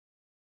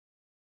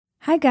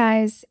Hi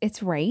guys,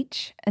 it's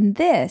Rach, and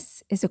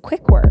this is a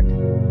quick word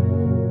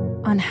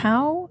on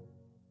how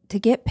to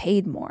get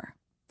paid more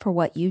for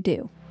what you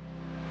do.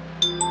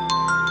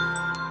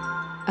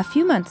 A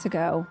few months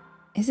ago,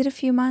 is it a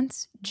few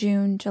months?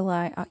 June,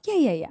 July?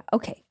 Yeah.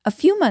 Okay. A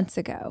few months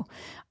ago,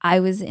 I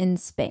was in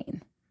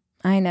Spain.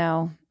 I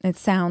know it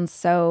sounds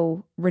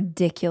so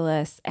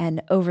ridiculous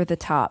and over the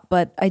top,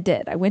 but I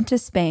did. I went to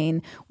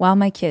Spain while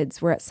my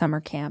kids were at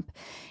summer camp.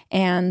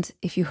 And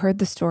if you heard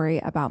the story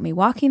about me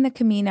walking the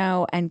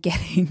Camino and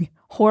getting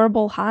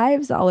horrible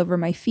hives all over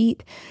my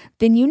feet,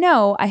 then you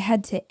know I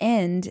had to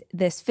end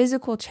this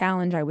physical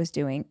challenge I was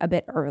doing a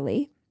bit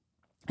early.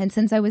 And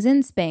since I was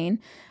in Spain,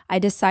 I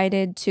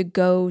decided to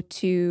go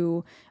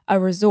to a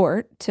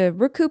resort to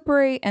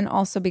recuperate, and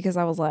also because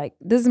I was like,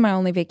 this is my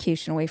only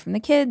vacation away from the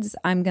kids.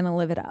 I'm going to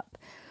live it up.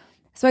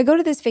 So I go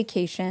to this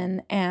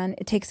vacation, and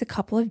it takes a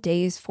couple of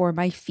days for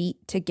my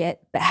feet to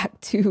get back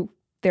to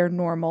their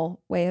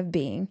normal way of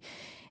being.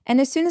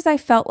 And as soon as I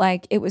felt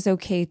like it was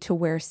okay to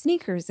wear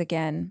sneakers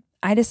again,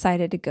 I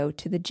decided to go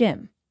to the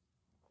gym.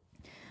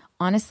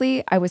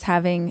 Honestly, I was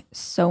having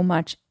so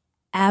much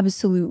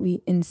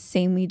absolutely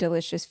insanely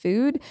delicious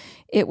food.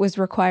 It was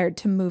required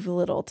to move a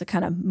little to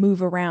kind of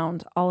move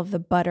around all of the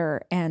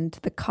butter and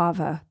the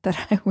kava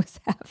that I was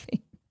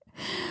having.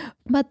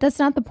 But that's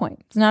not the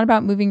point. It's not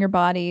about moving your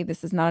body.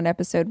 This is not an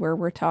episode where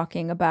we're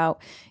talking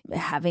about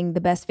having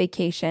the best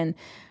vacation.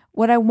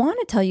 What I want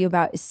to tell you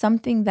about is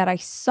something that I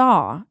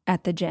saw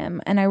at the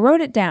gym, and I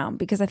wrote it down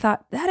because I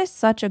thought that is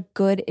such a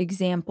good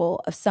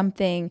example of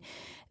something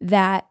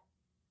that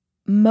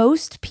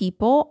most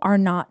people are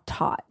not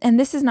taught. And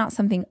this is not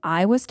something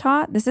I was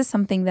taught. This is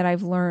something that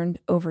I've learned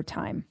over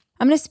time.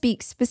 I'm going to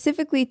speak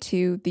specifically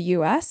to the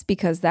US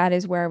because that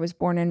is where I was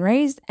born and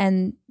raised.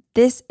 And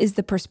this is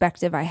the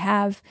perspective I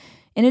have.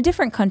 In a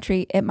different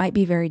country, it might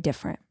be very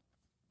different.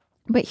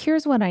 But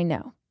here's what I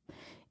know.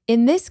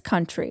 In this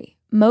country,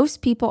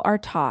 most people are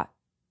taught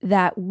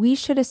that we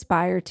should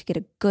aspire to get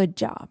a good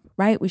job,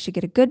 right? We should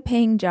get a good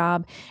paying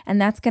job,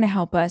 and that's going to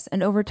help us.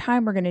 And over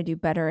time, we're going to do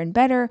better and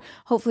better.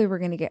 Hopefully, we're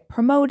going to get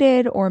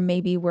promoted, or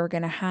maybe we're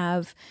going to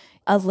have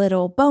a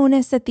little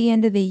bonus at the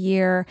end of the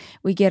year.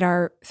 We get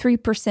our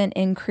 3%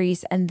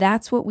 increase, and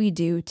that's what we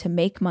do to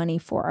make money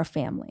for our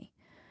family.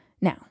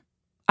 Now,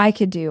 I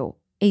could do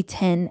a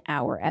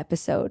 10-hour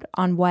episode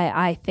on why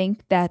I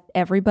think that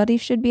everybody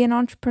should be an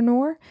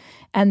entrepreneur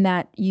and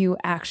that you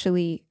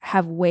actually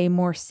have way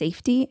more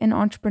safety in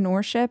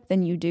entrepreneurship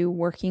than you do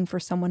working for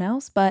someone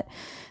else, but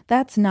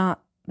that's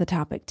not the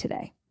topic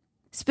today.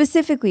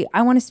 Specifically,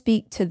 I want to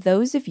speak to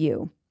those of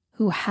you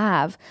who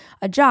have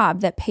a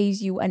job that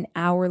pays you an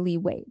hourly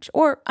wage.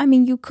 Or,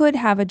 you could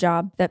have a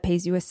job that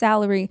pays you a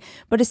salary,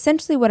 but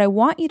essentially what I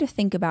want you to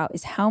think about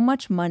is how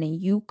much money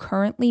you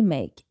currently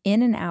make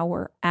in an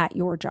hour at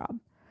your job.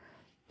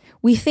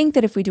 We think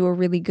that if we do a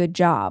really good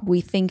job,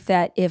 we think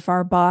that if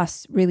our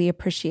boss really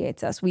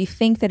appreciates us, we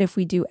think that if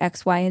we do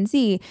X, Y, and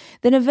Z,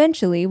 then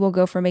eventually we'll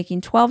go from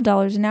making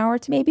 $12 an hour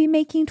to maybe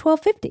making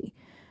 $12.50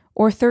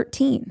 or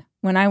 $13.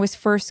 When I was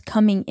first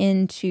coming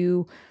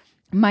into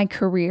my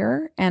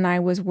career and I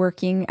was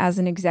working as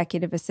an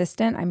executive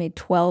assistant, I made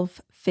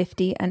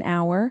 $12.50 an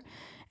hour.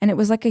 And it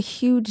was like a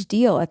huge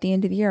deal. At the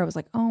end of the year, I was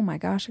like, oh my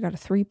gosh, I got a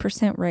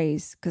 3%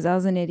 raise because I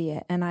was an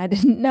idiot and I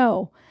didn't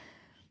know.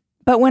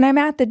 But when I'm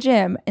at the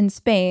gym in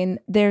Spain,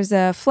 there's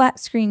a flat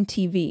screen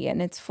TV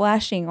and it's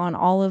flashing on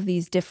all of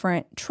these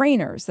different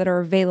trainers that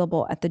are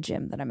available at the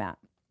gym that I'm at.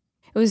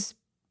 It was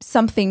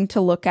something to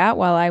look at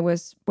while I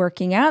was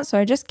working out, so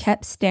I just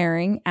kept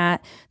staring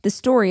at the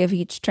story of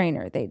each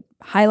trainer. They'd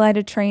highlight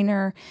a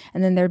trainer,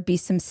 and then there'd be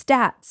some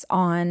stats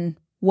on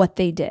what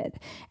they did.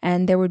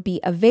 And there would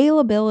be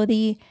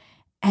availability,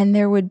 and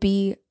there would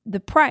be the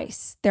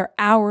price, their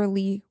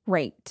hourly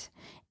rate.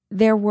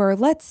 There were,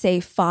 let's say,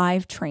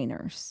 5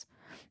 trainers.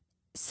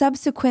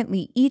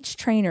 Subsequently, each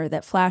trainer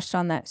that flashed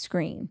on that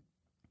screen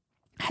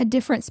had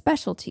different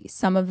specialties.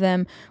 Some of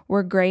them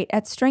were great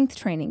at strength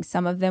training.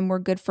 Some of them were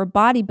good for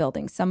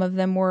bodybuilding. Some of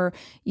them were,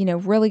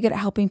 really good at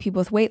helping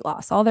people with weight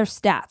loss. All their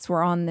stats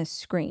were on this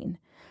screen.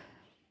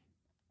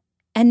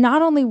 And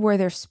not only were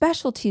their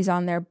specialties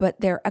on there,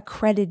 but their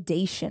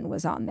accreditation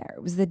was on there.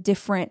 It was the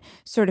different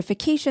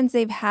certifications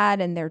they've had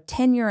and their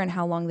tenure and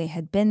how long they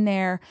had been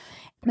there.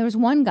 There was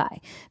one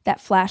guy that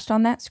flashed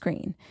on that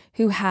screen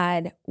who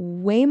had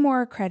way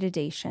more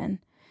accreditation.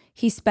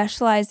 He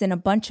specialized in a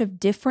bunch of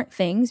different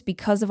things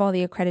because of all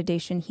the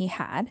accreditation he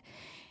had.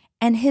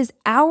 And his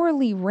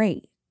hourly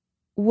rate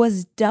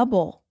was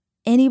double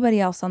anybody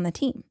else on the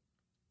team.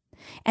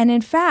 And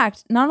in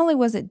fact, not only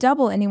was it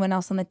double anyone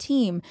else on the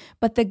team,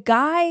 but the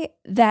guy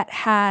that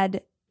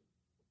had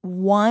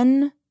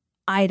one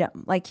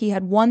item, like he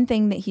had one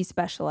thing that he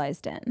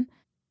specialized in,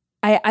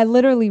 I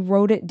literally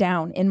wrote it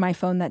down in my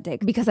phone that day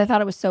because I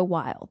thought it was so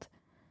wild.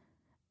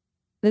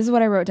 This is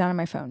what I wrote down on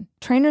my phone.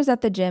 Trainers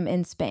at the gym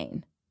in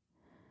Spain.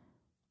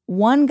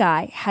 One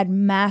guy had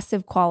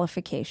massive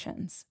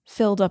qualifications,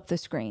 filled up the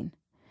screen.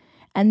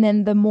 And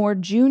then the more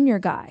junior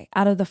guy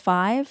out of the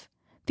 5,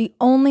 the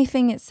only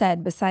thing it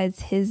said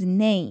besides his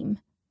name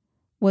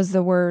was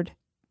the word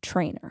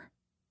trainer.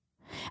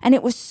 And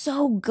it was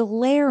so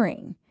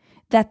glaring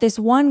that this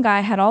one guy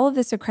had all of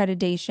this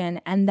accreditation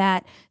and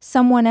that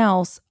someone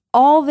else,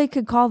 all they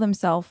could call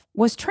themselves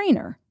was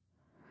trainer.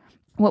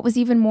 What was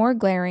even more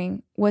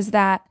glaring was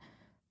that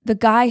the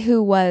guy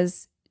who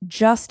was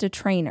just a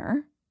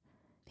trainer,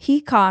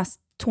 he cost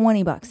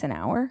 $20 an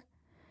hour.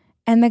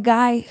 And the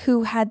guy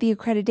who had the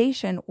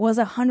accreditation was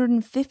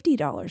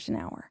 $150 an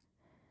hour.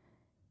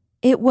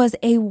 It was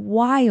a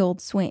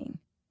wild swing.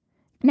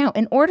 Now,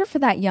 in order for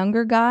that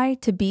younger guy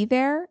to be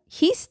there,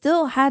 he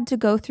still had to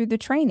go through the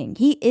training.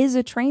 He is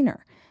a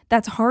trainer.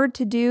 That's hard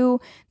to do.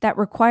 That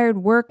required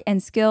work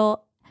and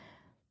skill.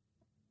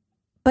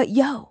 But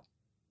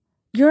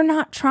you're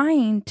not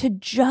trying to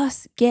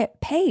just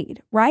get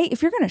paid, right?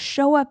 If you're going to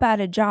show up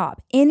at a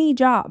job, any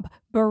job,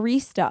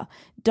 barista,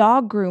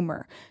 dog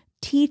groomer,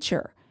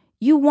 teacher,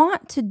 you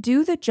want to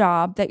do the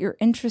job that you're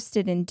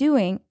interested in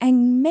doing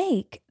and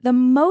make the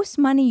most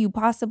money you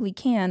possibly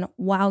can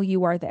while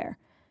you are there.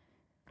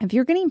 If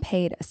you're getting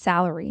paid a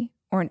salary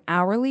or an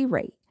hourly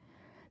rate,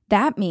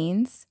 that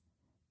means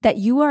that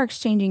you are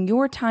exchanging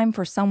your time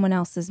for someone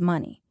else's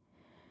money.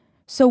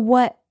 So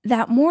what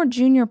that more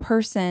junior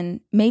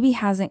person maybe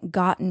hasn't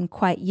gotten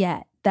quite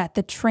yet, that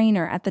the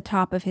trainer at the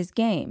top of his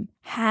game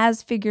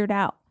has figured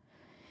out,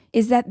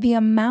 is that the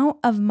amount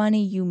of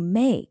money you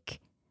make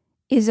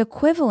is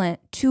equivalent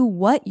to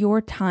what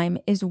your time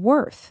is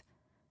worth.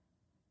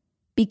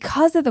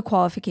 Because of the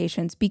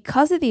qualifications,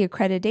 because of the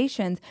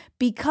accreditations,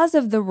 because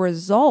of the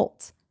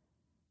result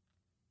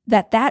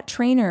that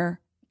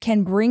trainer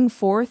can bring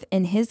forth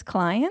in his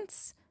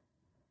clients,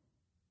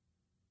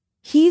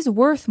 he's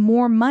worth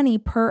more money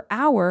per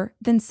hour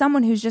than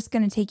someone who's just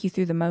going to take you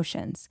through the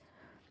motions.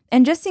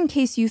 And just in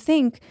case you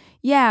think,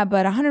 yeah,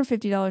 but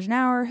 $150 an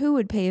hour, who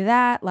would pay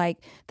that?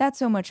 Like, that's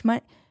so much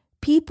money.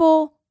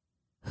 People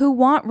who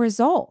want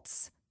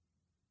results,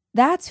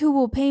 that's who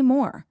will pay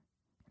more.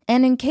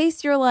 And in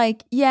case you're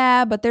like,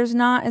 yeah, but there's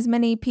not as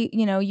many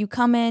people, you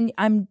come in,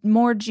 I'm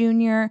more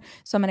junior,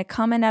 so I'm going to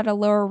come in at a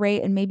lower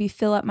rate and maybe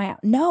fill up my,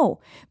 no,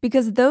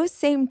 because those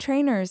same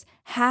trainers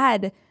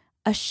had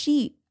a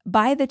sheet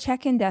by the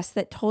check-in desk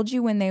that told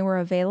you when they were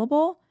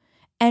available.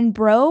 And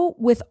bro,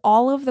 with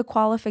all of the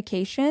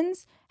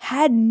qualifications,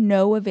 had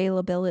no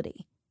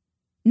availability.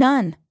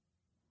 None.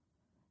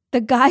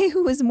 The guy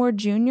who was more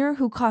junior,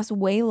 who cost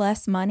way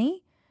less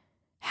money,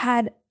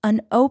 had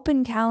an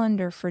open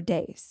calendar for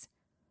days.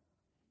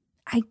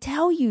 I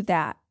tell you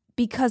that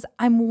because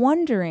I'm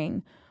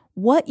wondering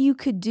what you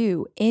could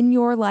do in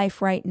your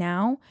life right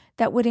now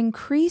that would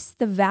increase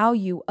the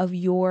value of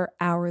your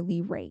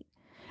hourly rate.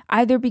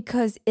 Either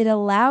because it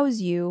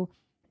allows you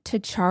to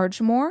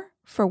charge more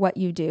for what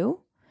you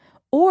do,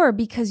 or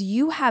because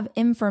you have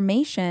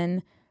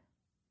information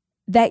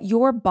that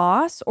your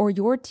boss or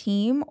your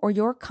team or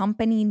your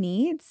company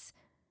needs,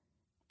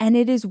 and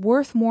it is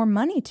worth more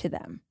money to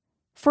them.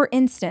 For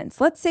instance,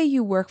 let's say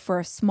you work for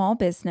a small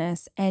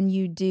business and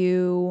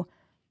you're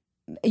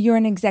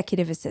an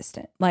executive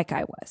assistant, like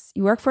I was.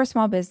 You work for a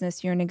small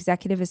business, you're an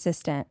executive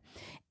assistant,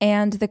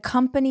 and the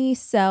company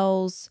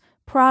sells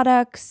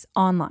products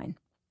online.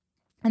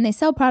 And they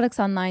sell products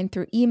online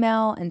through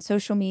email and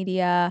social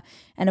media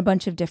and a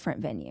bunch of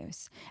different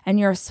venues. And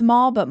you're a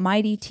small but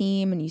mighty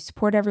team and you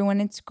support everyone.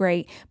 It's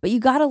great, but you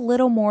got a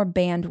little more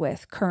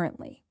bandwidth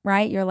currently,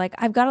 right? You're like,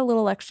 I've got a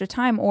little extra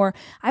time, or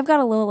I've got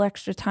a little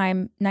extra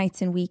time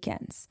nights and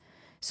weekends.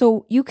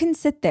 So you can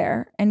sit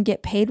there and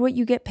get paid what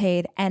you get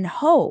paid and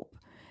hope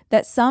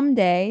that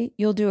someday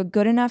you'll do a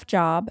good enough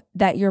job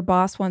that your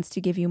boss wants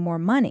to give you more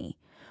money.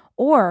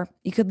 Or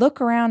you could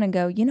look around and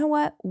go, you know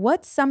what?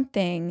 What's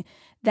something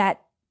that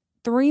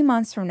 3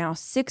 months from now,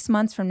 6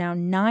 months from now,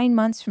 9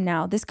 months from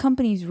now, this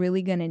company's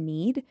really going to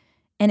need?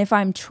 And if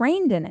I'm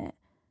trained in it,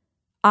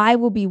 I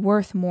will be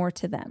worth more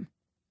to them.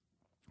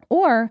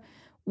 Or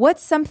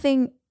what's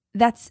something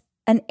that's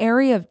an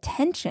area of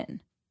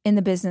tension in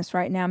the business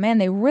right now? Man,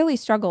 they really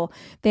struggle.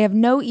 They have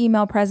no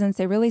email presence.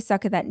 They really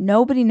suck at that.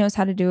 Nobody knows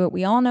how to do it.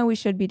 We all know we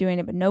should be doing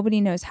it, but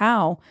nobody knows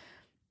how.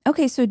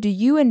 Okay, so do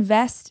you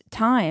invest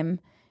time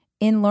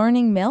in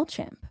learning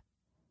MailChimp?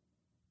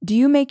 Do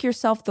you make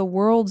yourself the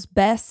world's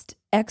best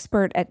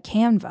expert at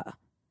Canva?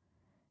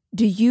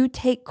 Do you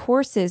take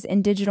courses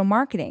in digital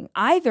marketing?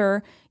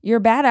 Either you're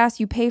badass,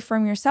 you pay for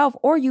them yourself,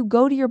 or you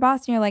go to your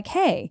boss and you're like,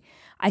 hey,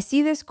 I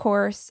see this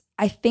course.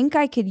 I think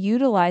I could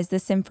utilize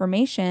this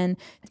information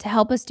to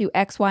help us do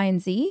X, Y,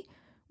 and Z.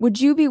 Would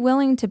you be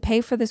willing to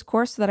pay for this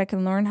course so that I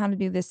can learn how to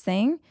do this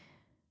thing?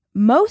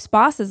 Most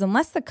bosses,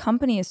 unless the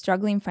company is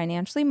struggling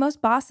financially,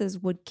 most bosses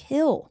would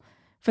kill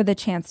for the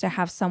chance to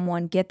have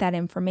someone get that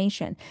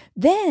information.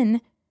 Then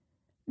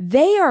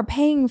they are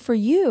paying for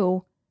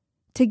you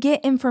to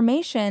get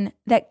information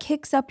that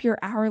kicks up your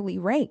hourly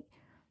rate.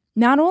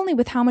 Not only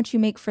with how much you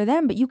make for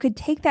them, but you could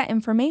take that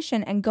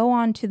information and go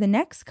on to the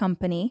next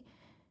company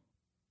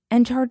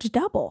and charge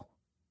double.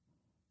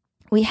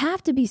 We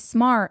have to be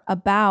smart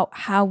about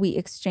how we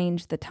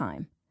exchange the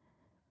time.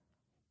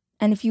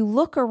 And if you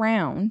look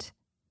around,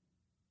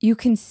 you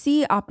can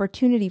see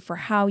opportunity for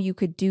how you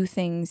could do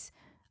things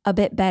a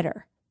bit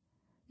better.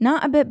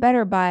 Not a bit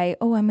better by,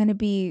 oh, I'm going to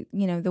be,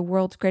 the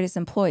world's greatest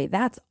employee.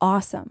 That's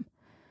awesome.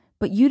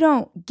 But you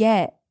don't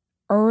get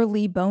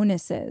early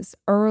bonuses,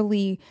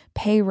 early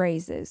pay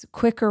raises,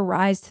 quicker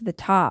rise to the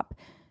top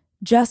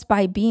just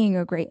by being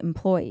a great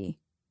employee.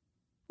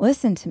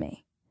 Listen to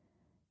me.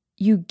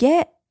 You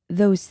get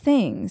those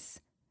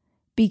things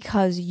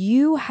because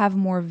you have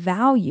more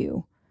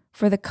value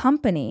for the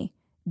company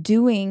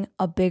doing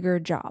a bigger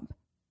job.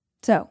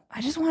 So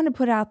I just wanted to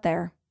put out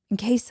there in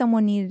case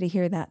someone needed to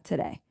hear that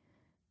today.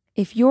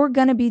 If you're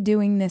going to be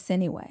doing this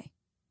anyway,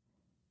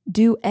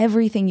 do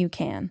everything you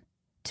can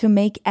to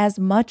make as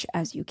much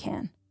as you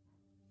can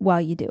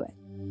while you do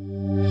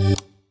it.